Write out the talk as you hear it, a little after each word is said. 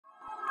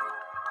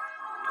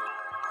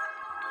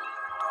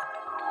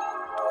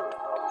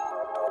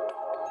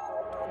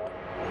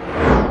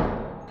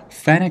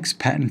FANUC's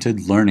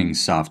patented learning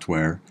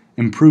software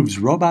improves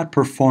robot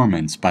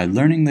performance by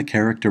learning the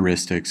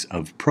characteristics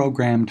of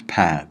programmed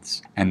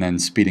paths and then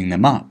speeding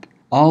them up,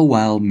 all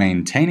while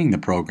maintaining the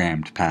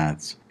programmed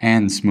paths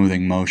and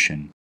smoothing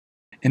motion.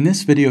 In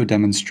this video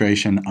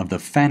demonstration of the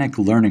FANUC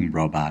Learning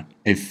Robot,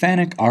 a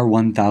FANUC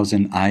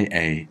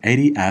R-1000iA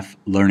 80F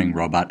learning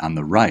robot on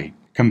the right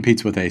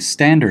competes with a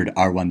standard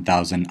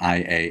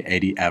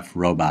R-1000iA 80F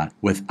robot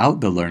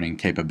without the learning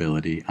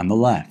capability on the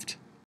left.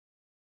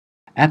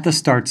 At the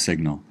start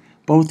signal,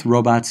 both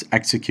robots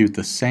execute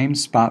the same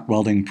spot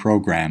welding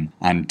program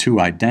on two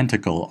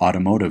identical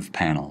automotive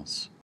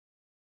panels.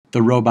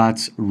 The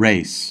robots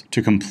race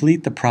to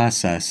complete the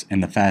process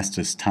in the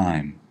fastest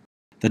time.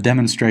 The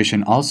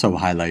demonstration also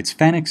highlights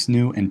FANUC's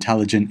new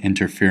Intelligent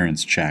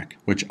Interference Check,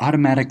 which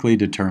automatically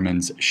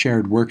determines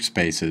shared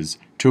workspaces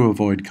to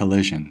avoid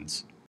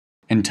collisions.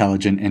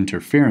 Intelligent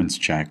Interference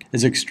Check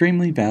is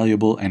extremely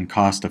valuable and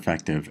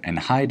cost-effective in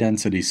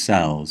high-density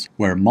cells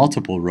where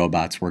multiple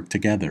robots work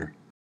together.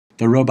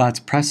 The robots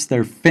press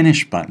their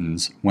finish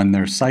buttons when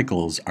their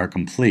cycles are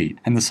complete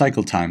and the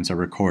cycle times are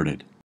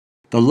recorded.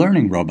 The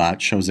learning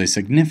robot shows a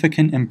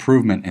significant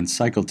improvement in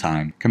cycle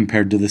time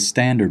compared to the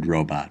standard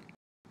robot.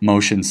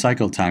 Motion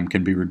cycle time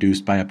can be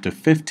reduced by up to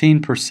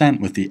 15%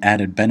 with the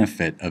added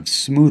benefit of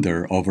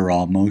smoother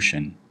overall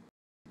motion.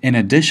 In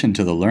addition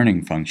to the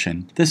learning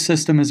function, this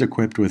system is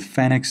equipped with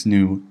FANUC's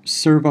new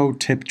Servo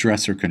tip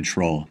dresser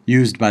control,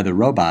 used by the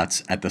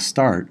robots at the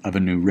start of a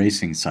new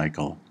racing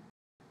cycle.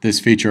 This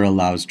feature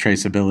allows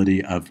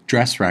traceability of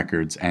dress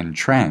records and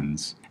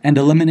trends, and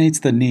eliminates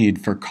the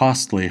need for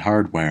costly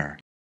hardware.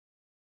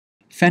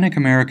 FANUC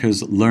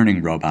America's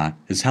Learning Robot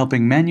is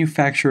helping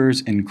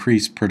manufacturers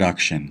increase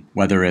production,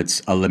 whether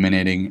it's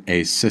eliminating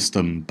a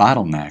system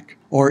bottleneck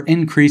or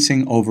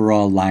increasing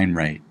overall line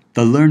rate.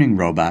 The Learning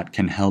Robot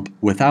can help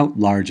without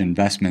large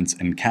investments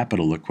in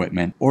capital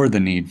equipment or the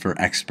need for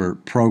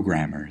expert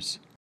programmers.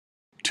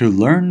 To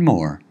learn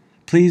more,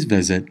 please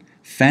visit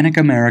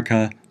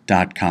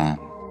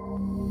FANUCamerica.com.